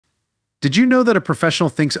Did you know that a professional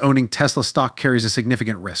thinks owning Tesla stock carries a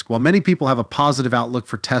significant risk? While many people have a positive outlook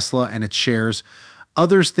for Tesla and its shares,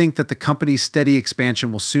 others think that the company's steady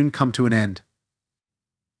expansion will soon come to an end.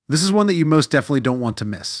 This is one that you most definitely don't want to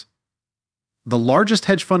miss. The largest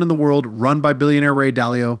hedge fund in the world, run by billionaire Ray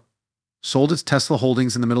Dalio, sold its Tesla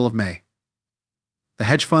holdings in the middle of May. The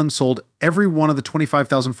hedge fund sold every one of the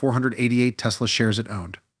 25,488 Tesla shares it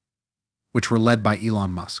owned, which were led by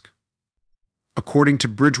Elon Musk. According to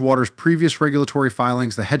Bridgewater's previous regulatory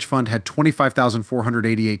filings, the hedge fund had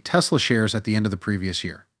 25,488 Tesla shares at the end of the previous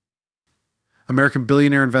year. American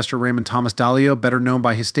billionaire investor Raymond Thomas Dalio, better known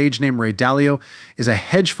by his stage name Ray Dalio, is a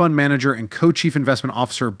hedge fund manager and co-chief investment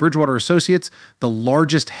officer of Bridgewater Associates, the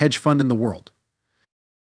largest hedge fund in the world.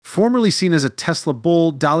 Formerly seen as a Tesla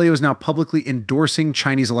bull, Dalio is now publicly endorsing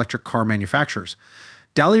Chinese electric car manufacturers.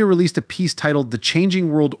 Dalio released a piece titled "The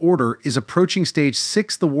Changing World Order is Approaching Stage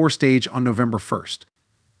 6, the War Stage" on November 1st.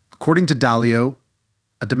 According to Dalio,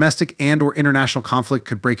 a domestic and/or international conflict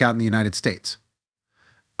could break out in the United States.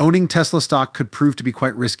 Owning Tesla stock could prove to be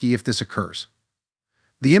quite risky if this occurs.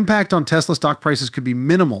 The impact on Tesla stock prices could be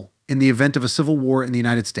minimal in the event of a civil war in the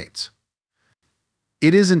United States.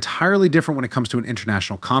 It is entirely different when it comes to an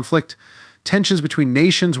international conflict. Tensions between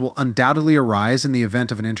nations will undoubtedly arise in the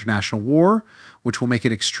event of an international war, which will make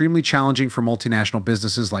it extremely challenging for multinational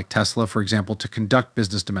businesses like Tesla, for example, to conduct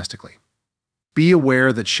business domestically. Be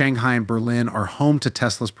aware that Shanghai and Berlin are home to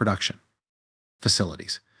Tesla's production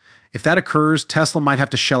facilities. If that occurs, Tesla might have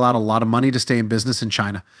to shell out a lot of money to stay in business in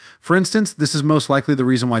China. For instance, this is most likely the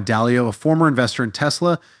reason why Dalio, a former investor in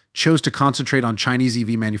Tesla, chose to concentrate on Chinese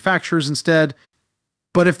EV manufacturers instead.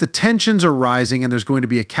 But if the tensions are rising and there's going to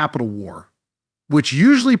be a capital war, which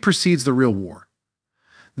usually precedes the real war,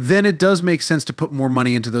 then it does make sense to put more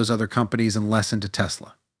money into those other companies and less into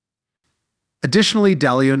Tesla. Additionally,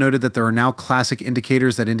 Dalio noted that there are now classic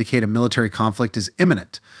indicators that indicate a military conflict is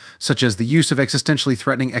imminent, such as the use of existentially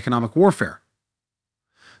threatening economic warfare.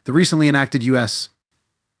 The recently enacted U.S.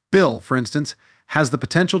 bill, for instance, has the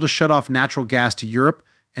potential to shut off natural gas to Europe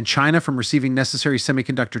and China from receiving necessary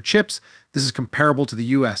semiconductor chips. This is comparable to the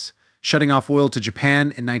U.S. shutting off oil to Japan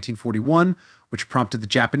in 1941, which prompted the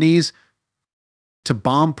Japanese to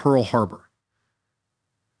bomb Pearl Harbor.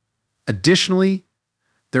 Additionally,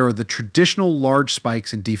 there are the traditional large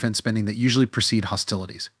spikes in defense spending that usually precede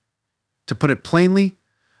hostilities. To put it plainly,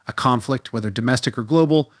 a conflict, whether domestic or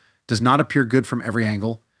global, does not appear good from every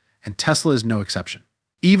angle, and Tesla is no exception,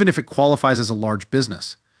 even if it qualifies as a large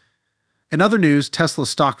business. In other news, Tesla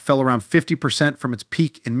stock fell around 50% from its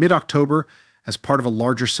peak in mid-October as part of a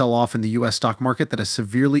larger sell-off in the U.S. stock market that has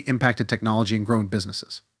severely impacted technology and growing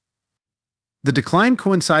businesses. The decline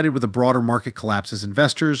coincided with a broader market collapse as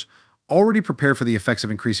investors, already prepared for the effects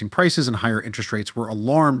of increasing prices and higher interest rates, were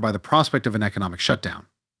alarmed by the prospect of an economic shutdown.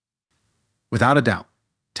 Without a doubt,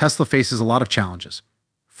 Tesla faces a lot of challenges.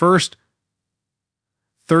 First,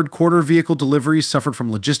 third quarter vehicle deliveries suffered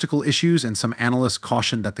from logistical issues, and some analysts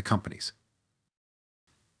cautioned that the company's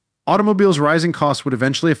automobiles' rising costs would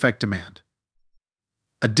eventually affect demand.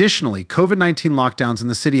 Additionally, COVID-19 lockdowns in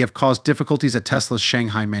the city have caused difficulties at Tesla's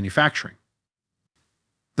Shanghai manufacturing.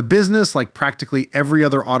 The business, like practically every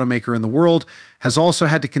other automaker in the world, has also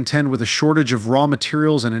had to contend with a shortage of raw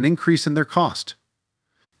materials and an increase in their cost.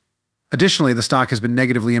 Additionally, the stock has been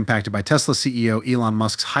negatively impacted by Tesla CEO Elon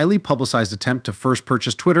Musk's highly publicized attempt to first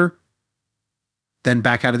purchase Twitter, then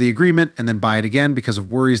back out of the agreement, and then buy it again because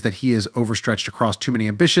of worries that he is overstretched across too many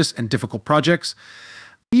ambitious and difficult projects.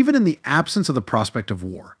 Even in the absence of the prospect of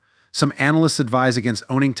war, some analysts advise against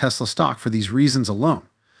owning Tesla stock for these reasons alone.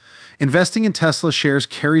 Investing in Tesla shares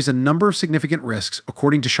carries a number of significant risks,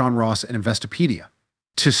 according to Sean Ross at Investopedia.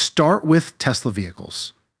 To start with, Tesla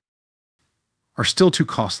vehicles are still too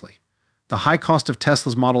costly. The high cost of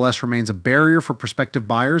Tesla's Model S remains a barrier for prospective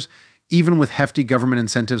buyers, even with hefty government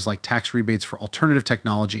incentives like tax rebates for alternative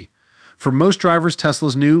technology. For most drivers,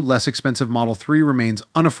 Tesla's new, less expensive Model 3 remains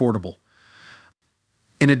unaffordable.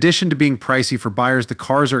 In addition to being pricey for buyers, the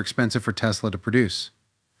cars are expensive for Tesla to produce.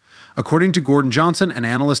 According to Gordon Johnson, an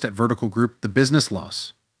analyst at Vertical Group, the business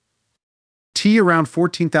loss around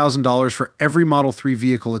 $14,000 for every Model 3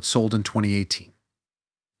 vehicle it sold in 2018.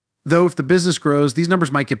 Though if the business grows, these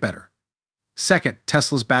numbers might get better. Second,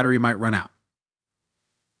 Tesla's battery might run out.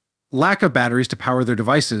 Lack of batteries to power their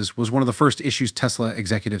devices was one of the first issues Tesla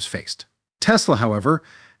executives faced. Tesla, however,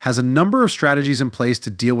 has a number of strategies in place to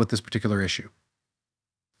deal with this particular issue.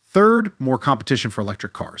 Third, more competition for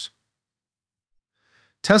electric cars.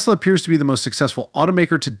 Tesla appears to be the most successful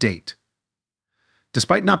automaker to date,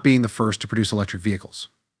 despite not being the first to produce electric vehicles.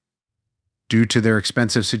 Due to their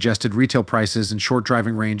expensive suggested retail prices and short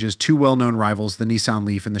driving ranges, two well-known rivals, the Nissan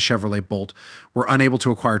Leaf and the Chevrolet Bolt, were unable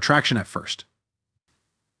to acquire traction at first.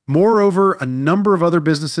 Moreover, a number of other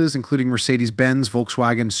businesses, including Mercedes-Benz,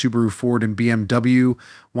 Volkswagen, Subaru, Ford, and BMW,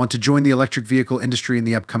 want to join the electric vehicle industry in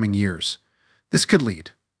the upcoming years. This could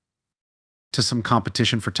lead to some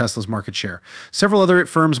competition for Tesla's market share. Several other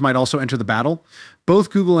firms might also enter the battle.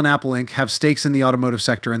 Both Google and Apple Inc. have stakes in the automotive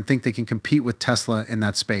sector and think they can compete with Tesla in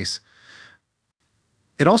that space.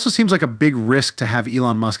 It also seems like a big risk to have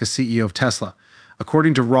Elon Musk as CEO of Tesla.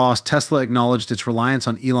 According to Ross, Tesla acknowledged its reliance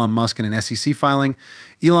on Elon Musk in an SEC filing.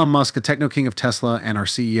 Elon Musk, the techno king of Tesla and our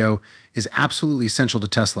CEO, is absolutely essential to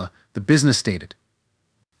Tesla, the business stated.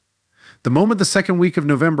 The moment the second week of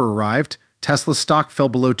November arrived, Tesla's stock fell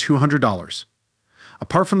below $200.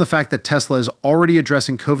 Apart from the fact that Tesla is already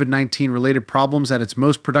addressing COVID-19 related problems at its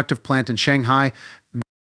most productive plant in Shanghai,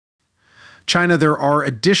 China, there are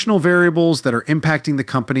additional variables that are impacting the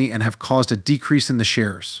company and have caused a decrease in the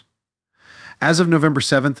shares. As of November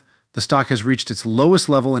 7th, the stock has reached its lowest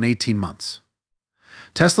level in 18 months.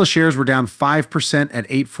 Tesla shares were down 5% at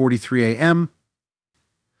 8:43 a.m.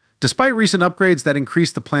 Despite recent upgrades that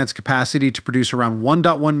increased the plant's capacity to produce around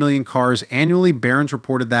 1.1 million cars annually, Barron's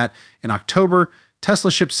reported that in October,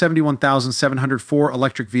 Tesla shipped 71,704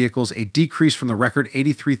 electric vehicles, a decrease from the record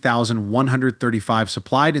 83,135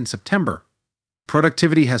 supplied in September.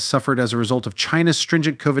 Productivity has suffered as a result of China's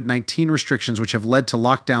stringent COVID-19 restrictions, which have led to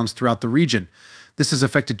lockdowns throughout the region. This has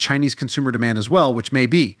affected Chinese consumer demand as well, which may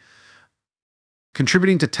be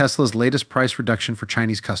contributing to Tesla's latest price reduction for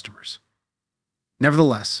Chinese customers.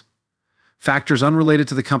 Nevertheless, factors unrelated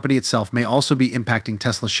to the company itself may also be impacting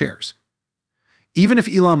Tesla shares. Even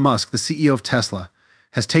if Elon Musk, the CEO of Tesla,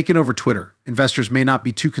 has taken over Twitter, investors may not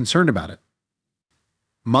be too concerned about it.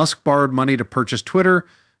 Musk borrowed money to purchase Twitter,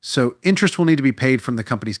 so interest will need to be paid from the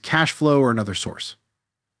company's cash flow or another source.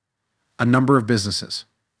 A number of businesses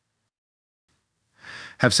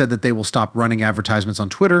have said that they will stop running advertisements on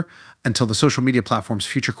Twitter until the social media platform's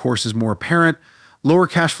future course is more apparent. Lower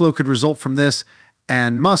cash flow could result from this,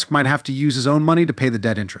 and Musk might have to use his own money to pay the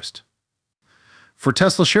debt interest. For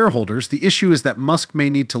Tesla shareholders, the issue is that Musk may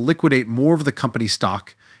need to liquidate more of the company's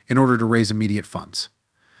stock in order to raise immediate funds.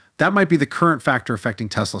 That might be the current factor affecting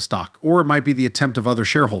Tesla stock, or it might be the attempt of other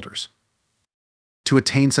shareholders to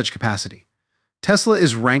attain such capacity. Tesla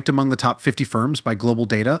is ranked among the top 50 firms by Global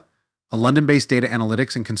Data, a London-based data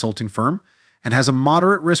analytics and consulting firm, and has a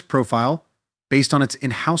moderate risk profile based on its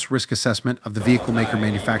in-house risk assessment of the vehicle maker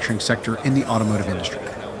manufacturing sector in the automotive industry.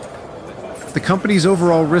 The company's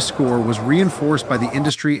overall risk score was reinforced by the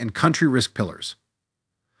industry and country risk pillars.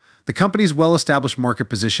 The company's well-established market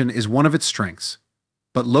position is one of its strengths,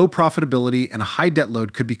 but low profitability and a high debt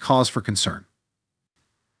load could be cause for concern.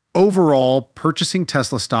 Overall, purchasing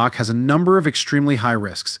Tesla stock has a number of extremely high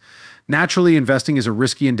risks. Naturally, investing is a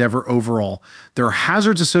risky endeavor overall. There are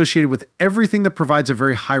hazards associated with everything that provides a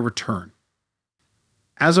very high return.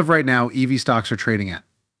 As of right now, EV stocks are trading at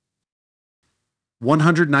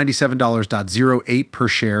 $197.08 per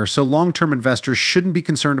share, so long-term investors shouldn't be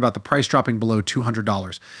concerned about the price dropping below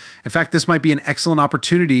 $200. In fact, this might be an excellent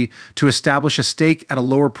opportunity to establish a stake at a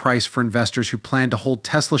lower price for investors who plan to hold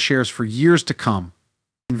Tesla shares for years to come.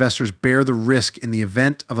 Investors bear the risk in the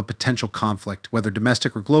event of a potential conflict, whether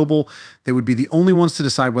domestic or global. They would be the only ones to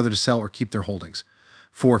decide whether to sell or keep their holdings.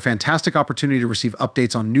 For a fantastic opportunity to receive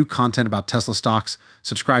updates on new content about Tesla stocks,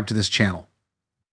 subscribe to this channel.